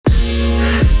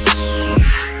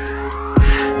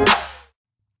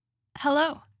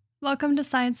Hello, welcome to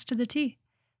Science to the Tea.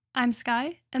 I'm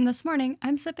Sky, and this morning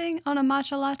I'm sipping on a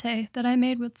matcha latte that I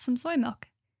made with some soy milk.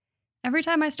 Every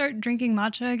time I start drinking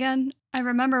matcha again, I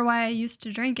remember why I used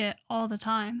to drink it all the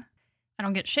time. I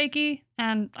don't get shaky,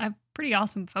 and I have pretty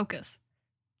awesome focus.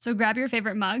 So grab your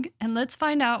favorite mug, and let's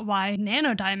find out why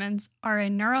nanodiamonds are a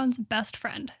neuron's best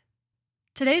friend.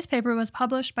 Today's paper was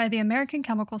published by the American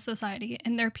Chemical Society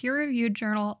in their peer-reviewed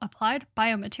journal Applied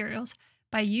Biomaterials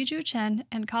by Yizhu Chen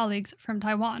and colleagues from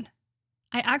Taiwan.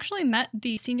 I actually met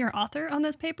the senior author on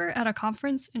this paper at a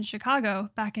conference in Chicago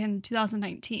back in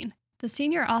 2019. The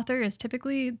senior author is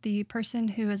typically the person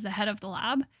who is the head of the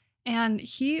lab, and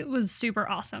he was super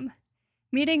awesome.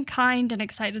 Meeting kind and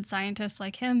excited scientists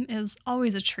like him is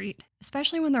always a treat,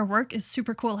 especially when their work is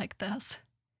super cool like this.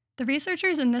 The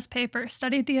researchers in this paper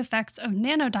studied the effects of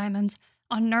nanodiamonds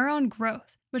on neuron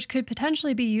growth, which could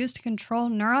potentially be used to control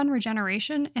neuron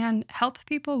regeneration and help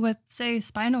people with, say,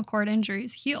 spinal cord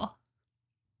injuries heal.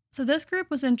 So this group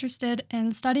was interested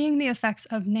in studying the effects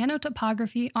of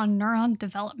nanotopography on neuron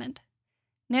development.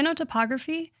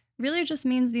 Nanotopography really just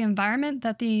means the environment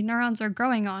that the neurons are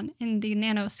growing on in the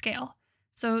nanoscale.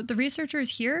 So the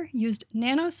researchers here used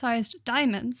nano-sized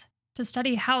diamonds to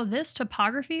study how this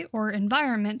topography or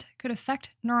environment could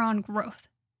affect neuron growth.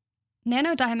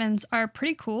 Nanodiamonds are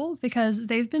pretty cool because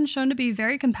they've been shown to be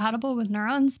very compatible with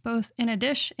neurons both in a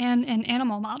dish and in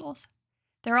animal models.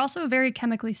 They're also very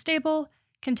chemically stable,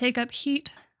 can take up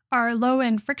heat, are low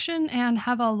in friction, and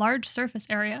have a large surface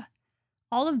area.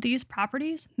 All of these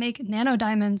properties make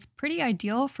nanodiamonds pretty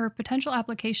ideal for potential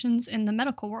applications in the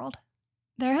medical world.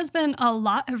 There has been a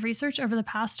lot of research over the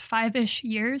past 5-ish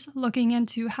years looking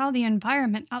into how the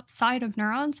environment outside of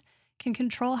neurons can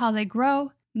control how they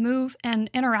grow, move, and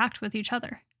interact with each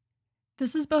other.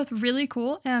 This is both really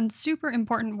cool and super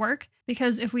important work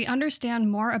because if we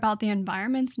understand more about the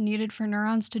environments needed for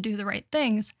neurons to do the right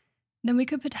things, then we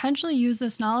could potentially use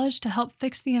this knowledge to help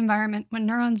fix the environment when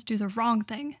neurons do the wrong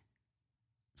thing.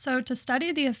 So to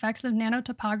study the effects of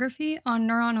nanotopography on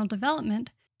neuronal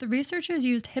development, the researchers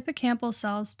used hippocampal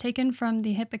cells taken from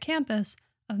the hippocampus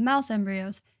of mouse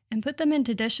embryos and put them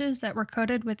into dishes that were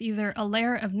coated with either a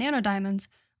layer of nanodiamonds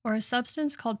or a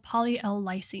substance called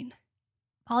poly-L-lysine.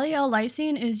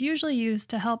 Poly-L-lysine is usually used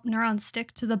to help neurons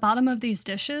stick to the bottom of these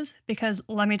dishes because,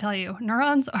 let me tell you,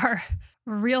 neurons are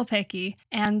real picky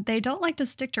and they don't like to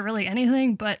stick to really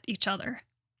anything but each other.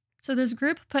 So this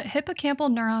group put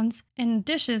hippocampal neurons in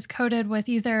dishes coated with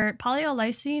either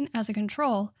poly-L-lysine as a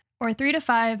control or 3 to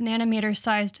 5 nanometer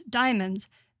sized diamonds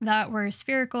that were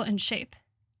spherical in shape.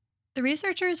 The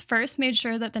researchers first made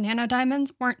sure that the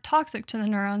nanodiamonds weren't toxic to the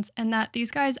neurons and that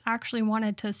these guys actually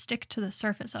wanted to stick to the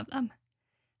surface of them.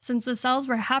 Since the cells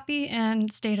were happy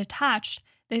and stayed attached,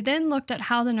 they then looked at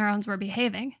how the neurons were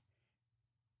behaving.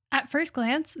 At first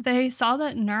glance, they saw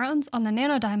that neurons on the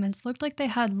nanodiamonds looked like they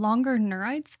had longer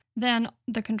neurites than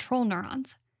the control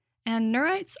neurons. And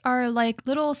neurites are like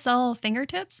little cell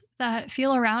fingertips that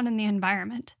feel around in the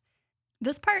environment.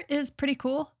 This part is pretty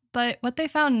cool, but what they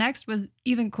found next was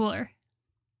even cooler.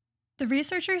 The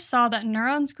researchers saw that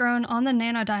neurons grown on the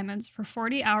nanodiamonds for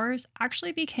 40 hours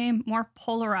actually became more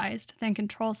polarized than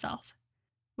control cells.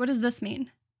 What does this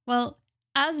mean? Well,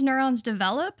 as neurons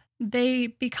develop, they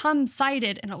become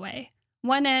sided in a way.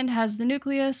 One end has the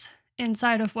nucleus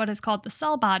inside of what is called the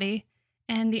cell body,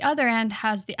 and the other end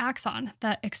has the axon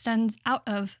that extends out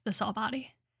of the cell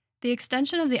body. The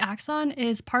extension of the axon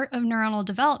is part of neuronal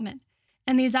development,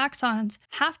 and these axons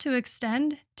have to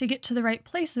extend to get to the right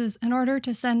places in order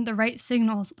to send the right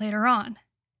signals later on.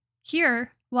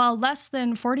 Here, while less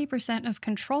than 40% of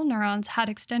control neurons had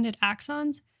extended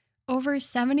axons, over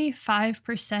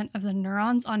 75% of the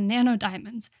neurons on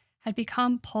nanodiamonds had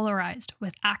become polarized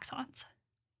with axons.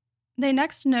 They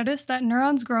next noticed that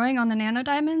neurons growing on the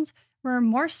nanodiamonds were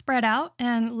more spread out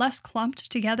and less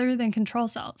clumped together than control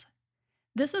cells.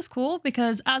 This is cool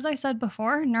because, as I said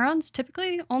before, neurons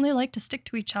typically only like to stick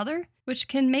to each other, which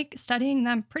can make studying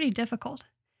them pretty difficult.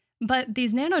 But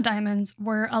these nanodiamonds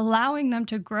were allowing them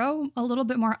to grow a little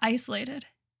bit more isolated.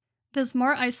 This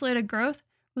more isolated growth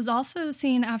was also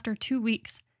seen after 2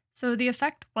 weeks, so the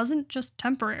effect wasn't just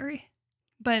temporary.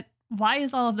 But why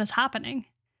is all of this happening?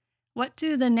 What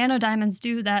do the nanodiamonds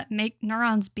do that make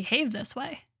neurons behave this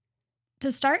way?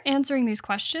 To start answering these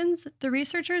questions, the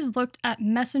researchers looked at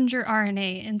messenger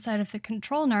RNA inside of the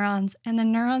control neurons and the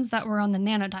neurons that were on the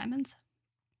nanodiamonds.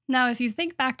 Now, if you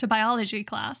think back to biology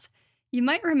class, you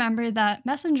might remember that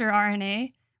messenger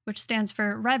RNA, which stands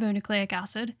for ribonucleic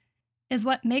acid, is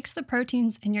what makes the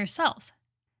proteins in your cells.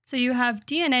 So you have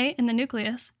DNA in the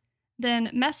nucleus,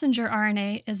 then messenger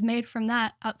RNA is made from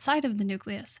that outside of the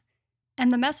nucleus.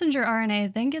 And the messenger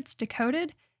RNA then gets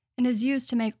decoded and is used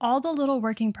to make all the little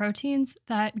working proteins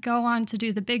that go on to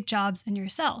do the big jobs in your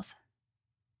cells.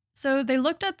 So they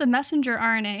looked at the messenger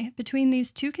RNA between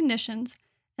these two conditions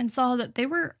and saw that they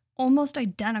were almost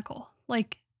identical,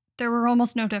 like there were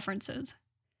almost no differences.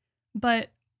 But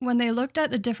when they looked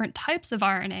at the different types of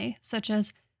RNA, such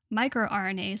as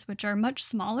microRNAs, which are much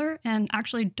smaller and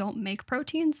actually don't make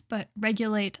proteins but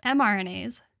regulate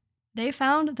mRNAs, they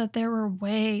found that there were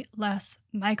way less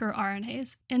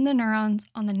microRNAs in the neurons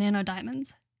on the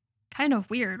nanodiamonds. Kind of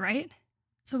weird, right?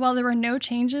 So while there were no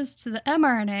changes to the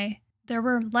mRNA, there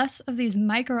were less of these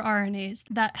microRNAs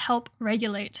that help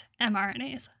regulate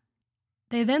mRNAs.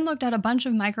 They then looked at a bunch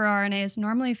of microRNAs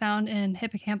normally found in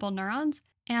hippocampal neurons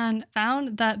and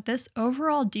found that this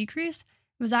overall decrease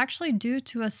was actually due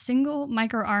to a single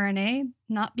microRNA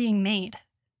not being made.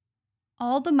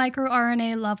 All the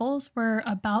microRNA levels were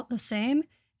about the same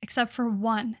except for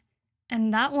one,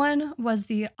 and that one was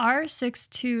the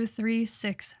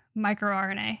R6236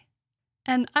 microRNA.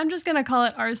 And I'm just going to call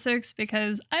it R6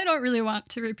 because I don't really want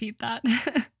to repeat that.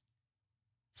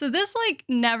 So this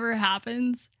never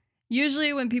happens.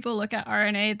 Usually when people look at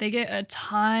RNA, they get a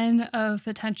ton of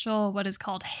potential what is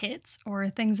called hits or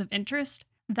things of interest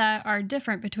that are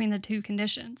different between the two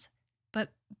conditions. But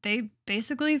they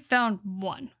basically found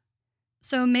one.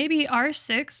 So maybe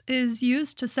R6 is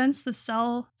used to sense the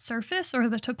cell surface or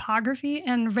the topography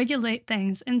and regulate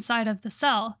things inside of the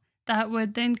cell that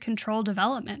would then control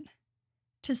development.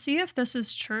 To see if this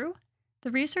is true, the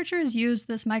researchers used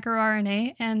this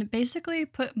microRNA and basically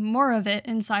put more of it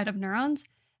inside of neurons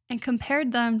and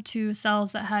compared them to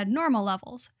cells that had normal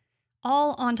levels,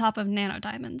 all on top of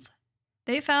nanodiamonds.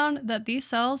 They found that these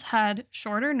cells had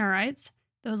shorter neurites,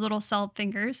 those little cell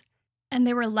fingers, and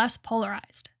they were less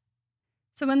polarized.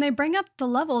 So when they bring up the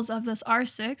levels of this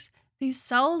R6, these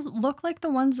cells look like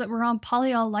the ones that were on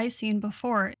polyol lysine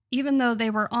before, even though they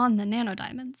were on the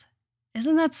nanodiamonds.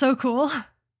 Isn't that so cool?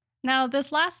 Now,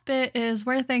 this last bit is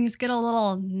where things get a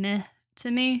little meh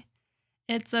to me.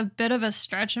 It's a bit of a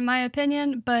stretch in my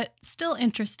opinion, but still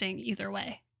interesting either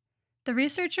way. The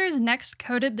researchers next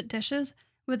coated the dishes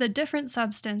with a different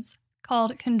substance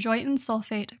called chondroitin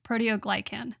sulfate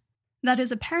proteoglycan that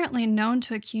is apparently known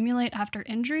to accumulate after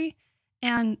injury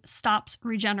and stops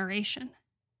regeneration.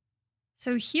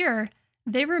 So here,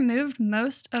 they removed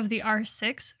most of the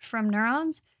R6 from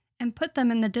neurons and put them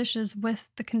in the dishes with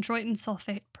the chondroitin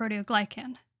sulfate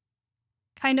proteoglycan,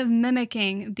 kind of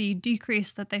mimicking the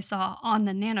decrease that they saw on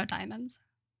the nanodiamonds.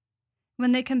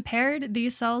 When they compared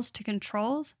these cells to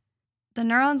controls, the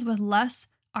neurons with less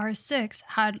R6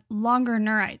 had longer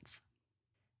neurites.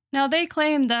 Now, they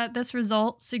claim that this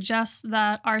result suggests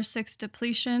that R6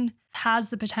 depletion has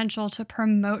the potential to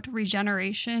promote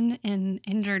regeneration in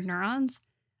injured neurons,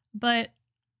 but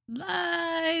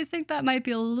I think that might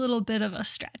be a little bit of a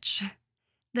stretch.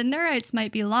 The neurites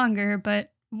might be longer,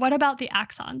 but what about the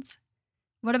axons?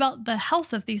 What about the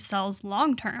health of these cells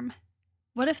long term?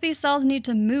 What if these cells need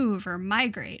to move or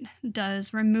migrate?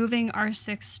 Does removing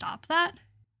R6 stop that?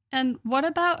 And what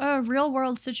about a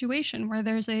real-world situation where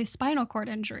there's a spinal cord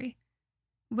injury?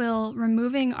 Will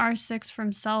removing R6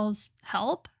 from cells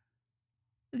help?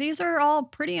 These are all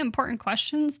pretty important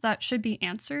questions that should be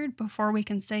answered before we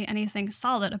can say anything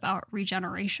solid about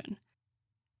regeneration.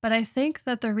 But I think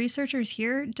that the researchers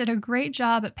here did a great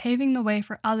job at paving the way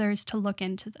for others to look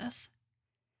into this.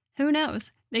 Who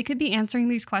knows? They could be answering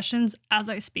these questions as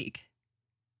I speak.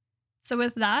 So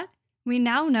with that, we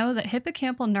now know that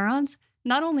hippocampal neurons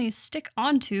not only stick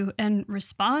onto and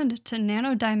respond to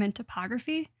nanodiamond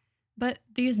topography, but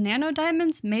these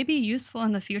nanodiamonds may be useful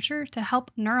in the future to help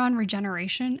neuron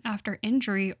regeneration after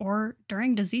injury or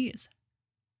during disease.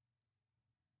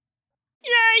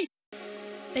 Yay!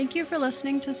 Thank you for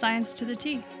listening to Science to the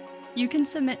T. You can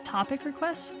submit topic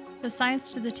requests to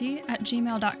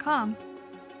sciencetotheT@gmail.com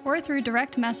or through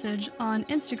direct message on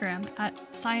Instagram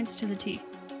 @sciencetotheT.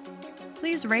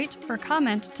 Please rate or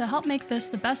comment to help make this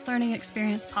the best learning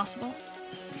experience possible.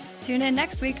 Tune in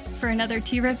next week for another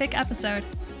T-rific episode.